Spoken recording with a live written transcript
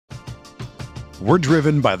We're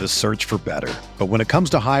driven by the search for better. But when it comes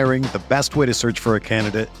to hiring, the best way to search for a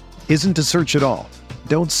candidate isn't to search at all.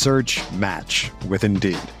 Don't search, match with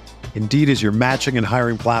Indeed. Indeed is your matching and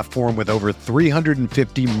hiring platform with over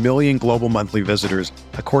 350 million global monthly visitors,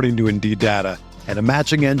 according to Indeed data, and a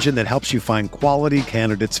matching engine that helps you find quality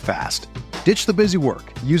candidates fast. Ditch the busy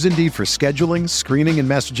work. Use Indeed for scheduling, screening, and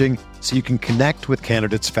messaging so you can connect with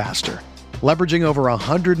candidates faster. Leveraging over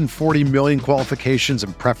 140 million qualifications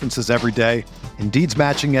and preferences every day, Indeed's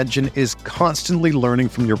matching engine is constantly learning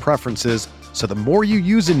from your preferences, so the more you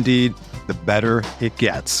use Indeed, the better it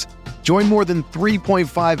gets. Join more than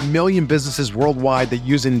 3.5 million businesses worldwide that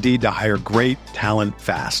use Indeed to hire great talent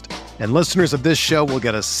fast. And listeners of this show will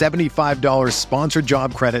get a $75 sponsored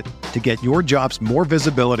job credit to get your jobs more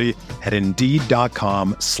visibility at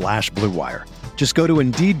Indeed.com/Blue Wire. Just go to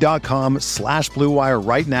Indeed.com/Blue Wire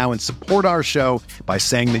right now and support our show by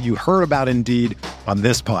saying that you heard about Indeed on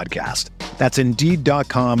this podcast. That's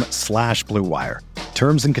Indeed.com/Blue Wire.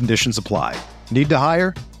 Terms and conditions apply. Need to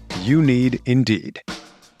hire? You need Indeed.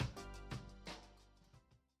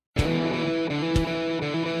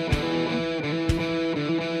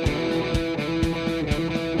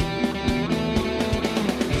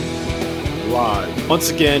 Live. Once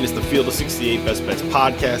again, it's the Field of 68 Best Bets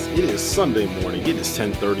podcast. It is Sunday morning. It is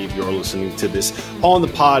 10:30 if you're listening to this on the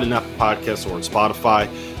pod and Apple Podcasts or on Spotify.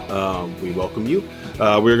 We welcome you.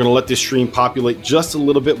 We're going to let this stream populate just a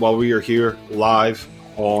little bit while we are here live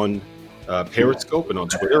on Periscope and on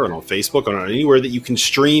Twitter and on Facebook and on anywhere that you can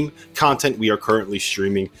stream content. We are currently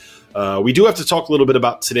streaming. We do have to talk a little bit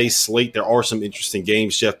about today's slate. There are some interesting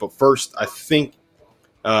games, Jeff. But first, I think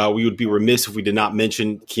we would be remiss if we did not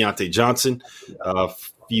mention Keontae Johnson.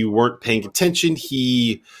 If you weren't paying attention,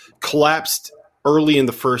 he collapsed early in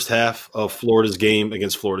the first half of Florida's game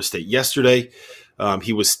against Florida State yesterday.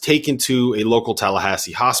 He was taken to a local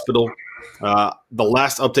Tallahassee hospital. The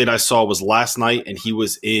last update I saw was last night, and he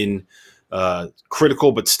was in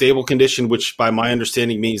critical but stable condition, which by my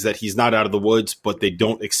understanding means that he's not out of the woods, but they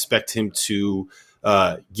don't expect him to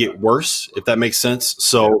get worse, if that makes sense.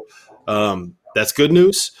 So that's good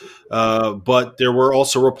news. But there were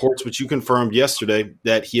also reports, which you confirmed yesterday,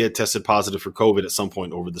 that he had tested positive for COVID at some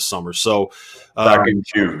point over the summer. So back in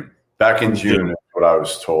June, is what I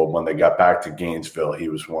was told. When they got back to Gainesville, he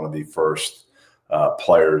was one of the first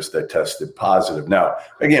players that tested positive. Now,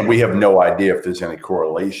 again, we have no idea if there's any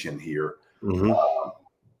correlation here. Mm-hmm.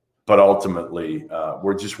 But ultimately,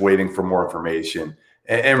 we're just waiting for more information.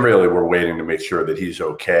 And really, we're waiting to make sure that he's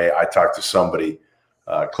okay. I talked to somebody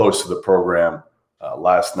close to the program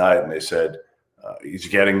last night, and they said he's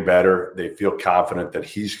getting better. They feel confident that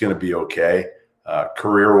he's going to be okay.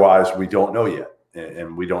 Career-wise, we don't know yet,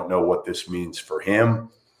 and we don't know what this means for him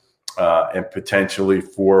and potentially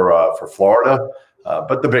for Florida.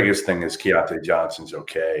 But the biggest thing is Keontae Johnson's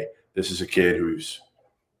okay. This is a kid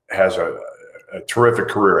has a terrific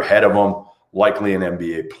career ahead of him, likely an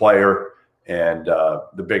NBA player, and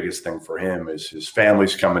the biggest thing for him is his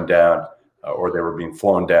family's coming down. Or they were being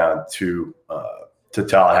flown down to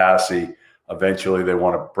Tallahassee. Eventually, they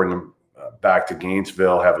want to bring him back to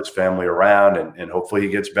Gainesville, have his family around, and hopefully he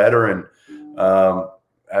gets better and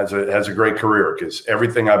has a great career. Because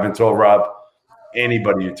everything I've been told, Rob,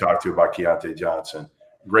 anybody you talk to about Keontae Johnson,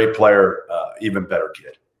 great player, even better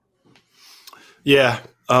kid. Yeah.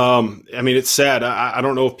 I mean, it's sad. I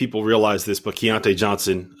don't know if people realize this, but Keontae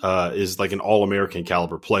Johnson is like an all-American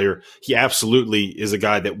caliber player. He absolutely is a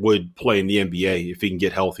guy that would play in the NBA if he can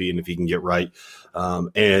get healthy and if he can get right.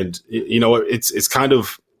 And you know, it's kind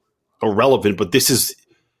of irrelevant, but this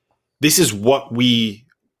is what we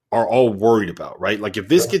are all worried about, right? Like if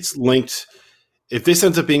this gets linked, if this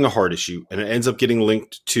ends up being a heart issue and it ends up getting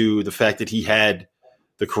linked to the fact that he had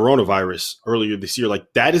the coronavirus earlier this year,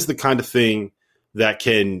 like that is the kind of thing that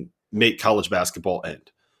can make college basketball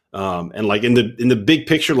end. And like in the big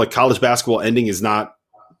picture, like college basketball ending is not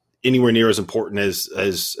anywhere near as important as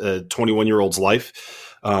a 21-year-old's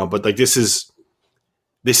life. But like this is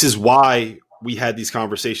why we had these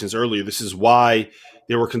conversations earlier. This is why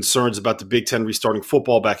there were concerns about the Big Ten restarting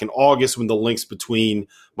football back in August when the links between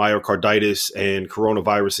myocarditis and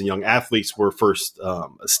coronavirus in young athletes were first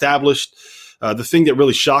established. The thing that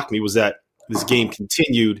really shocked me was that this game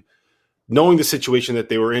continued, knowing the situation that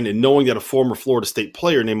they were in and knowing that a former Florida State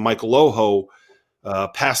player named Michael Oho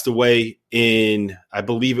passed away in, I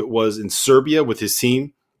believe it was in Serbia with his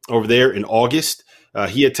team over there in August.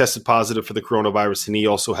 He had tested positive for the coronavirus, and he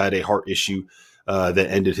also had a heart issue that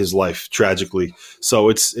ended his life tragically. So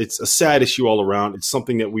it's a sad issue all around. It's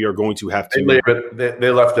something that we are going to have to.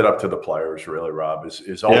 They left it up to the players, really, Rob.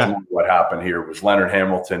 Is ultimately what happened here was Leonard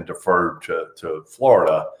Hamilton deferred to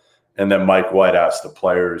Florida, And then Mike White asked the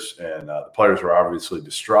players, and the players were obviously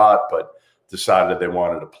distraught, but decided they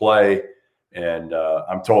wanted to play. And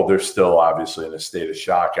I'm told they're still obviously in a state of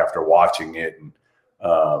shock after watching it. And,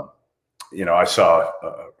 I saw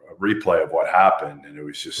a replay of what happened, and it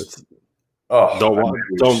was just don't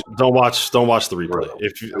watch the replay. Brutal.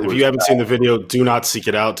 If you haven't seen the video, do not seek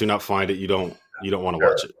it out. Do not find it. You don't want to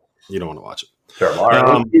watch it. You don't want to watch it. Sure. All right,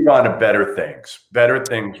 let's move on to better things. Better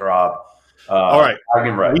things, Rob. All right.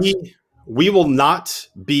 We will not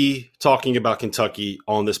be talking about Kentucky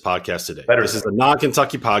on this podcast today. This is a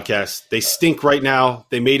non-Kentucky podcast. They stink right now.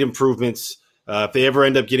 They made improvements. If they ever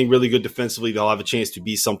end up getting really good defensively, they'll have a chance to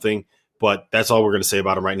be something. But that's all we're going to say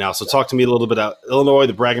about them right now. So talk to me a little bit about Illinois,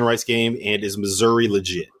 the bragging rights game, and is Missouri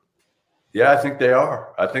legit? Yeah, I think they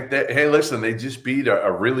are. I think that, hey, listen, they just beat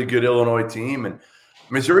a really good Illinois team, and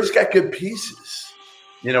Missouri's got good pieces.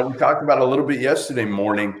 We talked about it a little bit yesterday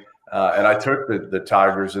morning, and I took the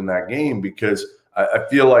Tigers in that game because I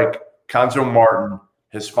feel like Cuonzo Martin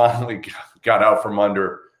has finally got out from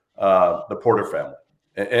under the Porter family.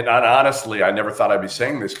 And honestly, I never thought I'd be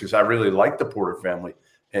saying this because I really like the Porter family.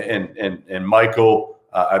 And Michael,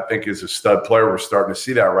 I think, is a stud player. We're starting to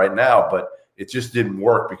see that right now, but it just didn't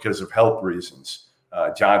work because of health reasons.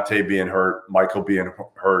 Jonte being hurt, Michael being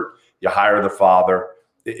hurt, you hire the father.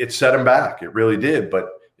 It set him back. It really did. But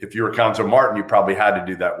if you were Cuonzo Martin, you probably had to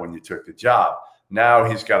do that when you took the job. Now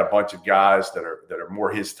he's got a bunch of guys that are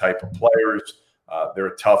more his type of players. They're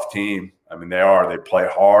a tough team. I mean, they are. They play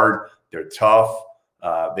hard. They're tough.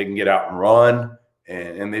 They can get out and run.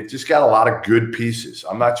 And they've just got a lot of good pieces.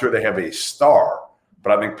 I'm not sure they have a star,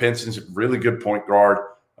 but I think Pinson's a really good point guard.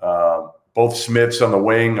 Both Smiths on the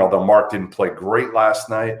wing, although Mark didn't play great last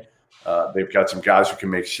night. They've got some guys who can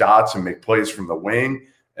make shots and make plays from the wing.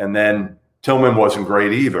 And then Tillman wasn't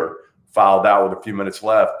great either. Fouled out with a few minutes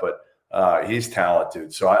left, but he's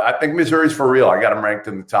talented. So I think Missouri's for real. I got them ranked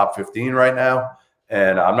in the top 15 right now.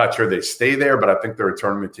 And I'm not sure they stay there, but I think they're a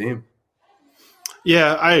tournament team.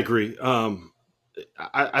 Yeah, I agree.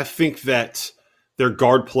 I think that their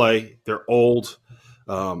guard play, they're old.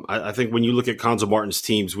 I think when you look at Cuonzo Martin's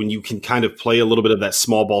teams, when you can kind of play a little bit of that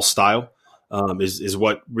small ball style, is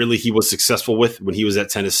what really he was successful with when he was at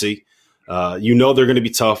Tennessee. They're going to be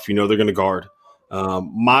tough. They're going to guard.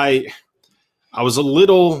 I was a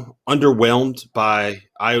little underwhelmed by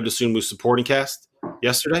Ayo Dosunmu's supporting cast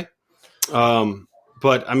yesterday.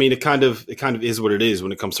 But I mean, it kind of is what it is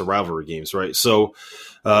when it comes to rivalry games, right? So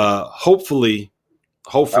hopefully,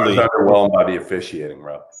 I was underwhelmed by the officiating,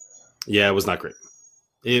 Rob. Yeah, it was not great.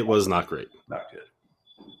 It was not great. Not good.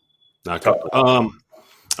 Not good.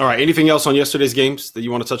 All right. Anything else on yesterday's games that you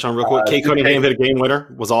want to touch on real quick? Cade Cunningham hit a game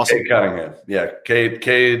winner. Was awesome. Cade Cunningham. Yeah.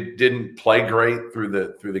 Cade didn't play great through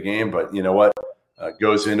the game, but you know what?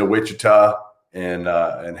 Goes into Wichita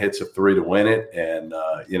and hits a three to win it. And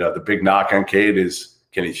the big knock on Cade is,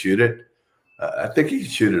 can he shoot it? I think he can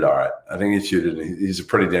shoot it all right. I think he can shoot it. He's a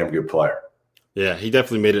pretty damn good player. Yeah, he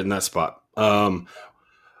definitely made it in that spot. All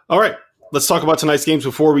right. Let's talk about tonight's games.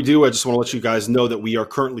 Before we do, I just want to let you guys know that we are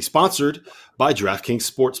currently sponsored by DraftKings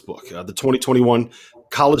Sportsbook. The 2021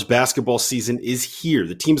 college basketball season is here.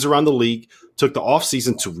 The teams around the league took the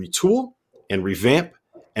offseason to retool and revamp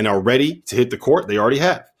and are ready to hit the court. They already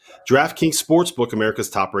have. DraftKings Sportsbook, America's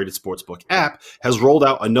top-rated sportsbook app, has rolled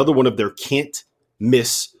out another one of their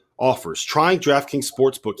can't-miss offers. Trying DraftKings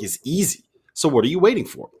Sportsbook is easy. So what are you waiting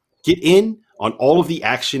for? Get in on all of the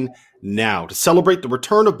action now. To celebrate the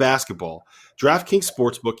return of basketball, DraftKings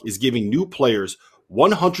Sportsbook is giving new players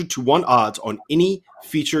 100-1 odds on any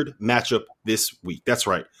featured matchup this week. That's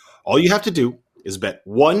right. All you have to do is bet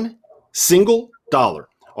 $1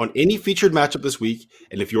 on any featured matchup this week,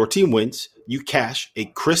 and if your team wins, you cash a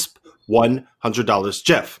crisp $100.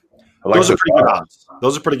 Jeff, those are pretty good odds.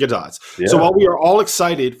 Those are pretty good odds. Yeah. So while we are all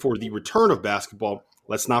excited for the return of basketball,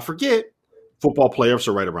 let's not forget football playoffs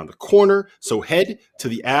are right around the corner. So head to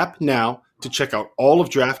the app now to check out all of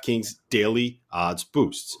DraftKings' daily odds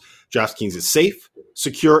boosts. DraftKings is safe,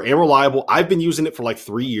 secure, and reliable. I've been using it for like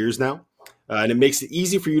 3 years now, and it makes it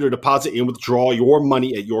easy for you to deposit and withdraw your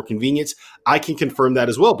money at your convenience. I can confirm that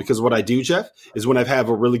as well, because what I do, Jeff, is when I have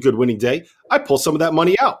a really good winning day, I pull some of that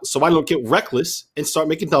money out so I don't get reckless and start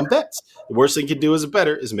making dumb bets. The worst thing you can do as a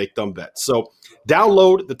bettor is make dumb bets. So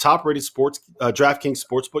download the top-rated DraftKings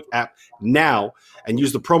Sportsbook app now and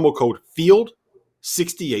use the promo code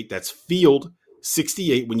FIELD68. That's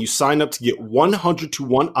FIELD68 when you sign up to get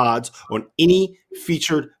 100-1 odds on any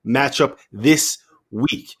featured matchup this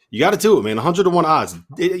week. You got to do it, man. 100-1 odds.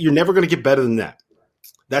 You're never going to get better than that.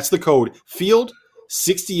 That's the code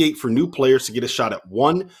FIELD68 for new players to get a shot at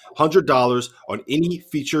 $100 on any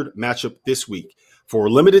featured matchup this week. for a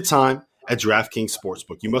limited time at DraftKings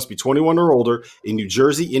Sportsbook. You must be 21 or older in New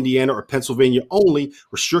Jersey, Indiana, or Pennsylvania only.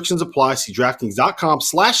 Restrictions apply. See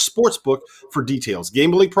DraftKings.com/sportsbook for details.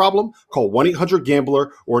 Gambling problem? Call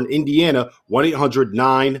 1-800-GAMBLER or in Indiana,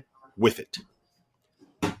 1-800-9-WITH-IT.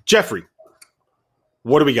 Jeffrey,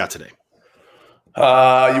 what do we got today? You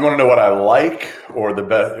want to know what I like or the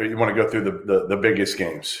best? Or you want to go through the biggest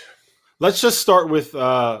games? Let's just start with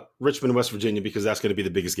Richmond, West Virginia, because that's going to be the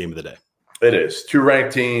biggest game of the day. It is. Two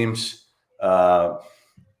ranked teams. I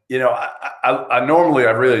normally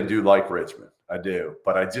I really do like Richmond. I do.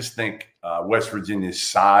 But I just think West Virginia's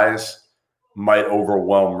size might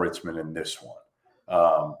overwhelm Richmond in this one.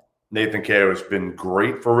 Nathan Cato has been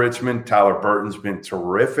great for Richmond. Tyler Burton's been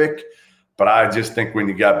terrific. But I just think when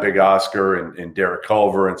you got Big Oscar and Derek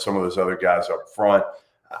Culver and some of those other guys up front,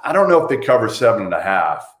 I don't know if they cover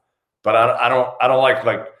 7.5. But I don't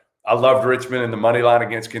like I loved Richmond in the money line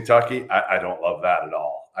against Kentucky. I don't love that at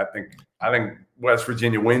all. I think West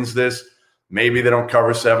Virginia wins this. Maybe they don't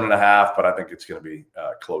cover 7.5, but I think it's going to be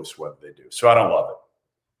close whether they do. So I don't love it.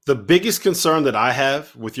 The biggest concern that I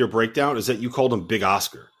have with your breakdown is that you called him Big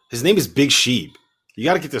Oscar. His name is Big Sheeb. You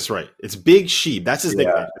got to get this right. It's Big Sheeb. That's his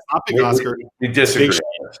nickname. It's not Big Oscar. We disagree.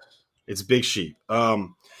 It's Big Sheeb.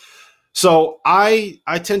 So I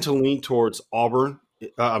tend to lean towards Auburn.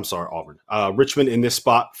 Richmond in this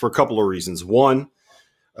spot for a couple of reasons. One,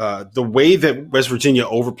 the way that West Virginia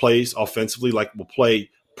overplays offensively, will play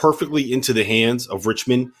perfectly into the hands of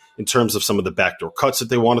Richmond in terms of some of the backdoor cuts that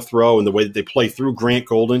they want to throw and the way that they play through Grant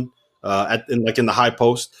Golden in the high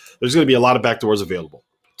post. There's going to be a lot of backdoors available.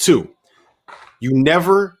 Two, you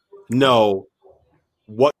never know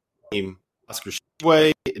what game Oscar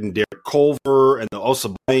Tshiebwe and Derek Culver and the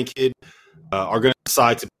Osabuohien kid are going to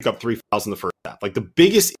decide to pick up 3 fouls in the first half. The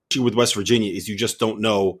biggest issue with West Virginia is you just don't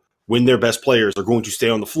know when their best players are going to stay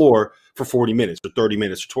on the floor for 40 minutes or 30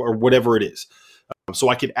 minutes or whatever it is. So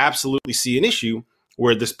I could absolutely see an issue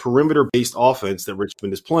where this perimeter-based offense that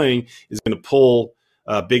Richmond is playing is going to pull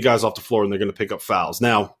big guys off the floor and they're going to pick up fouls.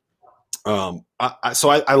 Now, I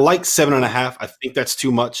like 7.5. I think that's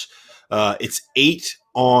too much. It's 8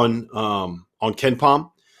 on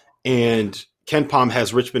KenPom, and KenPom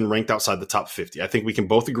has Richmond ranked outside the top 50. I think we can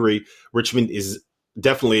both agree Richmond is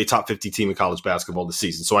definitely a top 50 team in college basketball this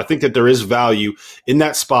season. So I think that there is value in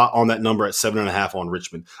that spot on that number at 7.5 on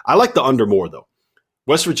Richmond. I like the under more, though.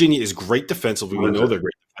 West Virginia is great defensively. We know they're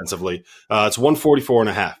great defensively. It's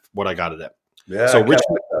 144.5, what I got it at. Yeah, so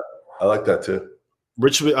Richmond, I like that too.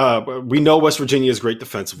 Richmond, we know West Virginia is great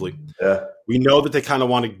defensively. Yeah. We know that they kind of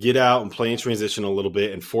want to get out and play in transition a little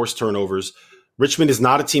bit and force turnovers. Richmond is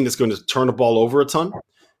not a team that's going to turn the ball over a ton,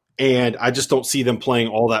 and I just don't see them playing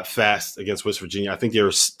all that fast against West Virginia. I think they're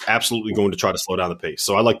absolutely going to try to slow down the pace.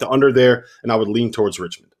 So I like the under there, and I would lean towards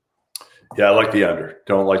Richmond. Yeah, I like the under.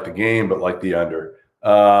 Don't like the game, but like the under.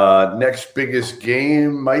 Next biggest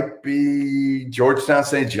game might be Georgetown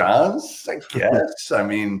St. John's, I guess. I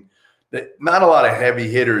mean, not a lot of heavy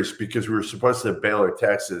hitters because we were supposed to have Baylor,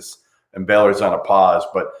 Texas, and Baylor's on a pause.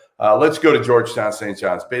 But let's go to Georgetown St.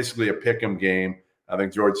 John's. Basically a pick 'em game. I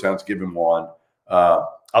think Georgetown's given one.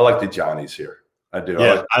 I like the Johnnies here. I do.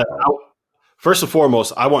 Yeah, first and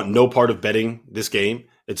foremost, I want no part of betting this game.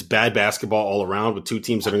 It's bad basketball all around with two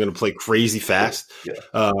teams that are going to play crazy fast.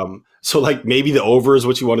 Yeah. So maybe the over is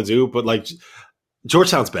what you want to do, but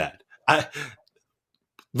Georgetown's bad.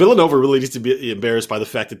 Villanova really needs to be embarrassed by the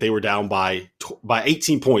fact that they were down by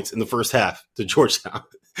 18 points in the first half to Georgetown.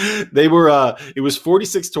 They were it was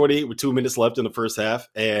 46-28 with 2 minutes left in the first half,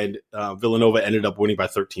 and Villanova ended up winning by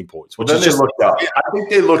 13 points. Well, then they looked up. I think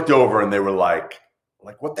they looked over and they were like,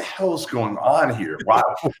 what the hell is going on here? Wow.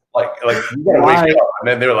 You gotta wake up. And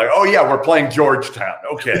then they were like, oh yeah, we're playing Georgetown.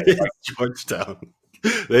 Okay. Georgetown.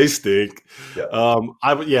 They stink. Yeah.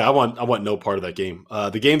 I want no part of that game.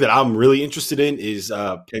 The game that I'm really interested in is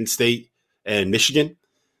Penn State and Michigan.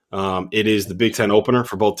 It is the Big Ten opener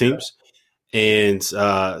for both teams. And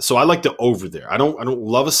so I like the over there. I don't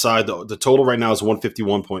love a side. The total right now is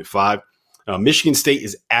 151.5. Michigan State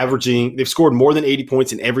is averaging – they've scored more than 80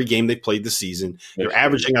 points in every game they've played this season. They're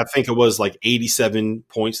averaging, I think it was 87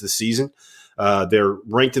 points this season. They're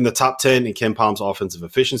ranked in the top 10 in KenPom's offensive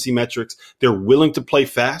efficiency metrics. They're willing to play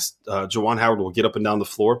fast. Juwan Howard will get up and down the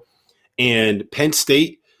floor. And Penn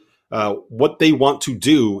State, what they want to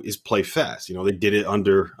do is play fast. They did it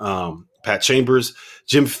under Pat Chambers.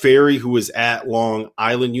 Jim Ferry, who was at Long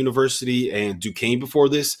Island University and Duquesne before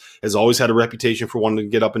this, has always had a reputation for wanting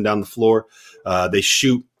to get up and down the floor. They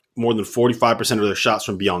shoot more than 45% of their shots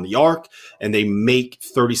from beyond the arc, and they make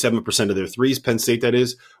 37% of their threes, Penn State that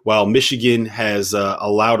is, while Michigan has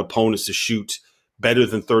allowed opponents to shoot better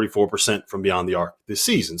than 34% from beyond the arc this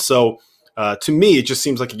season. So to me, it just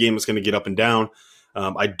seems like a game that's going to get up and down.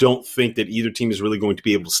 I don't think that either team is really going to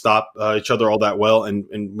be able to stop each other all that well. And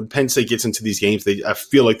when Penn State gets into these games, I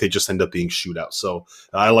feel like they just end up being shootouts. So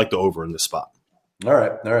I like the over in this spot. All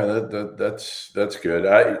right. That's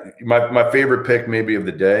good. My favorite pick maybe of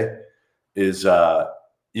the day is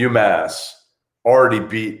UMass already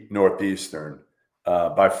beat Northeastern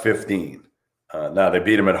by 15. Now they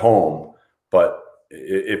beat them at home, but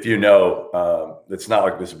if you know, it's not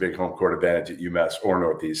like there's a big home court advantage at UMass or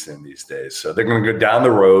Northeastern these days. So they're going to go down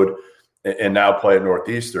the road and now play at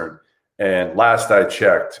Northeastern. And last I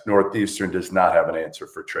checked, Northeastern does not have an answer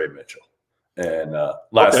for Trey Mitchell. And I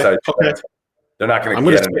checked, they're not going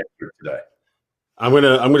to get an answer today. I'm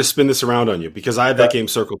gonna spin this around on you because I had that game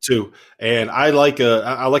circled too, and I like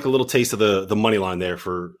a little taste of the money line there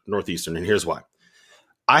for Northeastern, and here's why.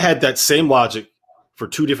 I had that same logic for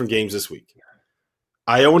two different games this week.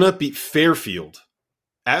 Iona beat Fairfield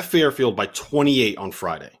at Fairfield by 28 on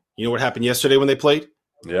Friday. You know what happened yesterday when they played?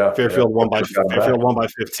 Yeah, Fairfield won by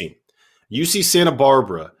 15. UC Santa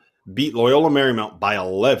Barbara beat Loyola Marymount by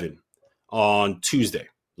 11 on Tuesday.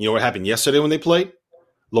 You know what happened yesterday when they played?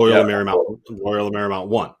 Loyola Marymount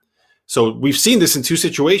won. So we've seen this in two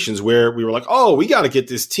situations where we were like, oh, we got to get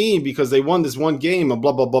this team because they won this one game and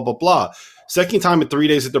blah, blah, blah, blah, blah. Second time in 3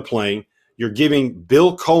 days that they're playing, you're giving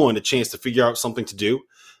Bill Cohen a chance to figure out something to do.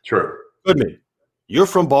 True. Goodman, you're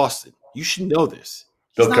from Boston. You should know this.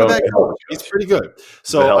 He's not that good. He's pretty good.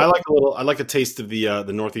 So I like a taste of the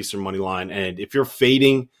Northeastern money line. And if you're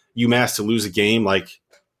fading UMass to lose a game, like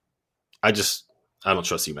I don't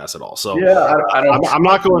trust UMass at all. So yeah, I'm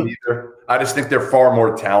not going either. I just think they're far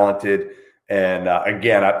more talented. And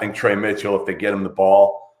again, I think Trey Mitchell, if they get him the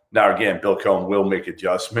ball, now again, Bill Cohen will make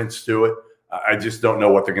adjustments to it. I just don't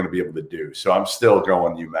know what they're going to be able to do. So I'm still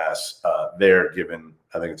going UMass there, given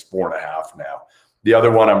I think it's 4.5 now. The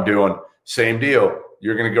other one I'm doing, same deal.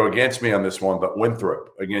 You're going to go against me on this one, but Winthrop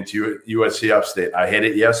against USC Upstate. I hit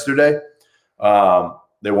it yesterday.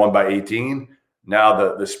 They won by 18.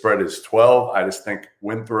 Now the spread is 12. I just think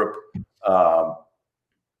Winthrop,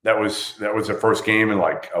 that was their first game in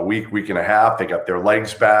like a week and a half. They got their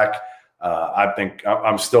legs back. I think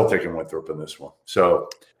I'm still taking Winthrop in this one. So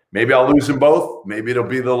maybe I'll lose them both. Maybe it'll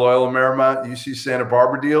be the Loyola Marymount UC Santa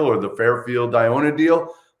Barbara deal or the Fairfield Iona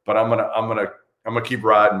deal. But I'm gonna keep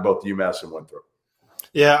riding both UMass and Winthrop.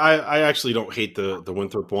 Yeah, I actually don't hate the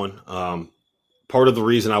Winthrop one. Part of the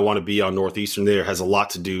reason I want to be on Northeastern there has a lot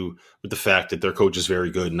to do with the fact that their coach is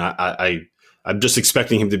very good, and I'm just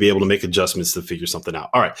expecting him to be able to make adjustments to figure something out.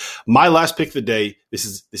 All right, my last pick of the day. This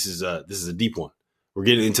is a deep one. We're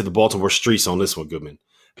getting into the Baltimore streets on this one, Goodman.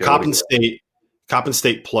 Okay, Coppin State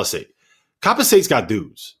 +8. Coppin State's got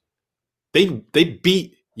dudes. They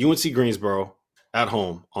beat UNC Greensboro at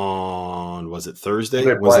home on, was it Thursday?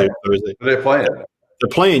 Thursday. They're playing. They're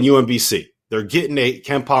playing UMBC. They're getting 8.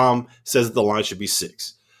 Ken Palm says that the line should be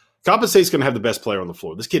 6. Coppin State's going to have the best player on the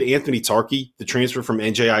floor. This kid, Anthony Tarkey, the transfer from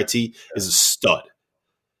NJIT, is a stud.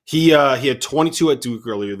 He had 22 at Duke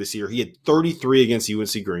earlier this year. He had 33 against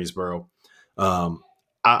UNC Greensboro. I'm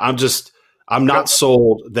not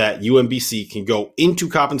sold that UMBC can go into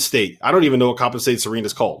Coppin State. I don't even know what Coppin State's arena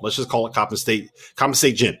is called. Let's just call it Coppin State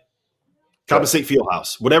Gym, Coppin State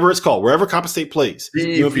Fieldhouse, whatever it's called, wherever Coppin State plays.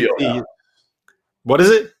 The Fieldhouse. What is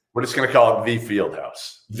it? We're just going to call it the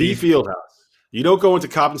Fieldhouse. The Fieldhouse. You don't go into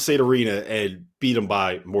Coppin State Arena and beat them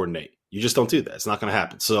by more than 8. You just don't do that. It's not going to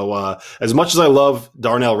happen. So as much as I love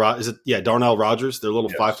Darnell Rogers, their little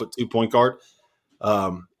 5'2" point guard.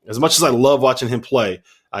 As much as I love watching him play,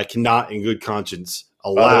 I cannot, in good conscience,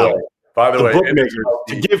 allow by the way, bookmakers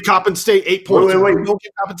to give Coppin State 8 points. Wait. You don't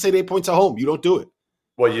give Coppin State 8 points at home. You don't do it.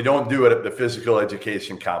 Well, you don't do it at the physical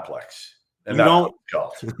education complex. And you don't.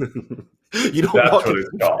 That's what it's called. You don't. That's what it's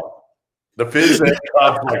called. The phys ed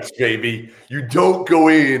complex, baby. You don't go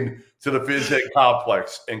in to the phys ed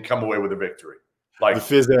complex and come away with a victory. Like the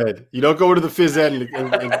phys ed. You don't go into the phys ed and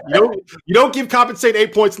you don't give Coppin State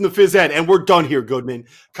 8 points in the phys ed, and we're done here, Goodman.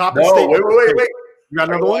 Coppin State. Wait. You got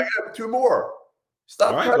another one? I got 2 more.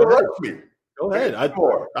 Stop trying to rush me. Go ahead. I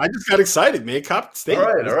just got excited, man. Coppin State.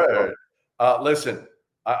 All right. Listen,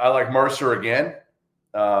 I like Mercer again.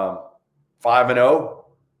 5-0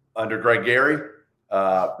 under Greg Gary.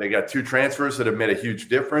 They got 2 transfers that have made a huge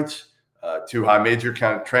difference. 2 high major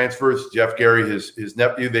kind of transfers. Jeff Gary, his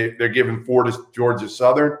nephew, they're giving 4 to Georgia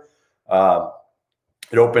Southern.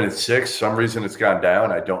 It opened at 6. Some reason it's gone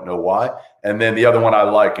down. I don't know why. And then the other one I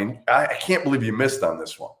like, and I can't believe you missed on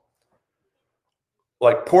this one.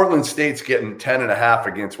 Like Portland State's getting 10.5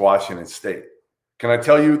 against Washington State. Can I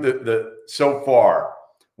tell you that so far,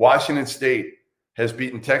 Washington State has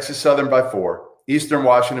beaten Texas Southern by 4, Eastern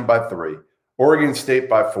Washington by 3, Oregon State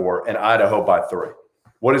by 4, and Idaho by 3.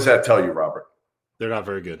 What does that tell you, Robert? They're not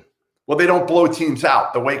very good. Well, they don't blow teams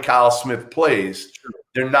out. The way Kyle Smith plays,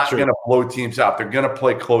 they're not going to blow teams out. They're going to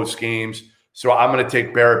play close games. So I'm going to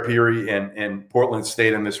take Barrett Peary and Portland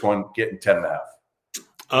State in this one, getting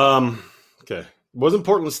 10.5. Okay. Wasn't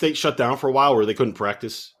Portland State shut down for a while where they couldn't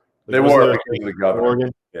practice? They were because of the governor.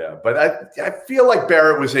 Oregon? Yeah, but I feel like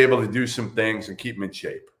Barrett was able to do some things and keep him in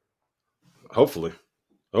shape. Hopefully,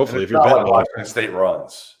 if you're betting, like Washington State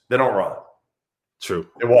runs, they don't run. True,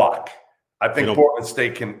 they walk. I think Portland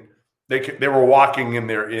State can. They were walking in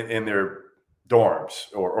their dorms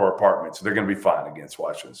or apartments. They're going to be fine against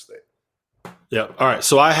Washington State. Yeah. All right.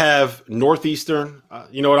 So I have Northeastern.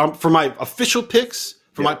 You know what? I'm for my official picks.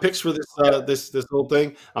 My picks for this whole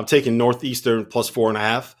thing, I'm taking Northeastern plus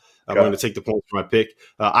 4.5. I'm going to take the points for my pick.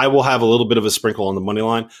 I will have a little bit of a sprinkle on the money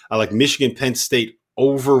line. I like Michigan, Penn State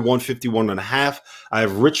over 151.5. I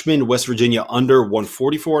have Richmond, West Virginia under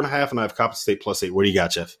 144.5, and I have Coppin State plus 8. What do you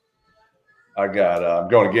got, Jeff? I'm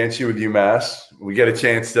going against you with UMass. We get a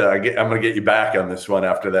chance to. I'm going to get you back on this one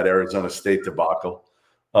after that Arizona State debacle.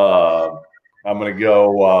 I'm going to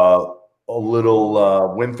go a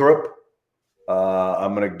little Winthrop.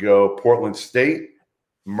 I'm going to go Portland State,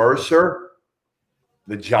 Mercer,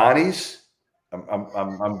 the Johnnies.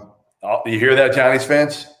 You hear that, Johnnies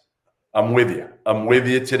fans? I'm with you. I'm with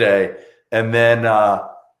you today. And then I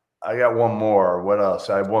got one more. What else?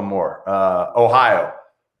 I have one more. Ohio.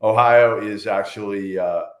 Ohio is actually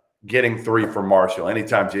getting 3 for Marshall.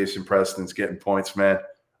 Anytime Jason Preston's getting points, man,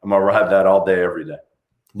 I'm going to ride that all day, every day.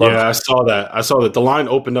 I saw that. The line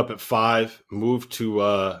opened up at 5, moved to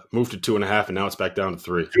 2.5, and now it's back down to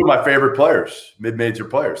 3. 2 of my favorite players, mid-major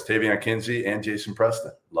players, Tavion Kinsey and Jason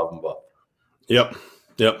Preston. Love them both. Yep.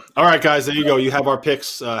 All right, guys, there you go. You have our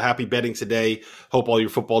picks. Happy betting today. Hope all your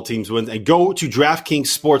football teams win. And go to DraftKings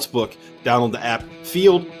Sportsbook. Download the app.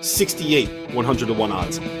 Field 68, 100 to 1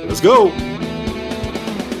 odds. Let's go.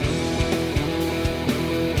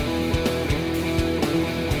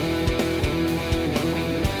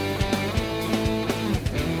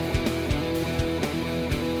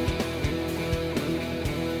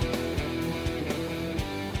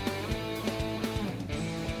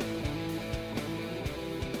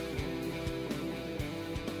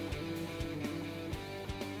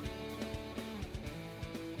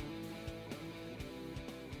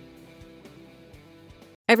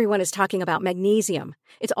 Everyone is talking about magnesium.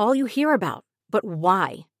 It's all you hear about. But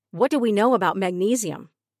why? What do we know about magnesium?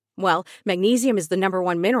 Well, magnesium is the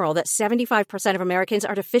 #1 mineral that 75% of Americans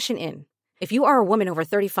are deficient in. If you are a woman over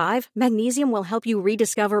 35, magnesium will help you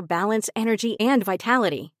rediscover balance, energy, and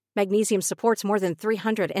vitality. Magnesium supports more than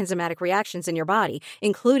 300 enzymatic reactions in your body,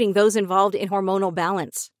 including those involved in hormonal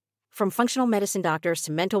balance. From functional medicine doctors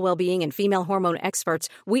to mental well-being and female hormone experts,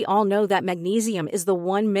 we all know that magnesium is the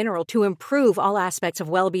one mineral to improve all aspects of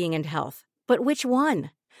well-being and health. But which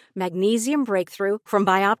one? Magnesium Breakthrough from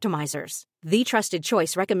Bioptimizers, the trusted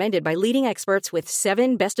choice recommended by leading experts with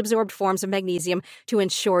 7 best-absorbed forms of magnesium to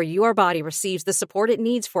ensure your body receives the support it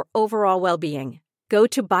needs for overall well-being. Go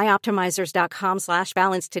to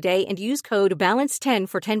bioptimizers.com/balance today and use code BALANCE10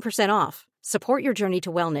 for 10% off. Support your journey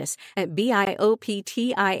to wellness at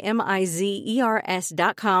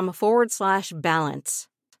bioptimizers.com/balance.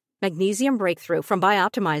 Magnesium Breakthrough from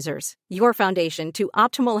Bioptimizers, your foundation to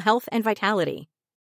optimal health and vitality.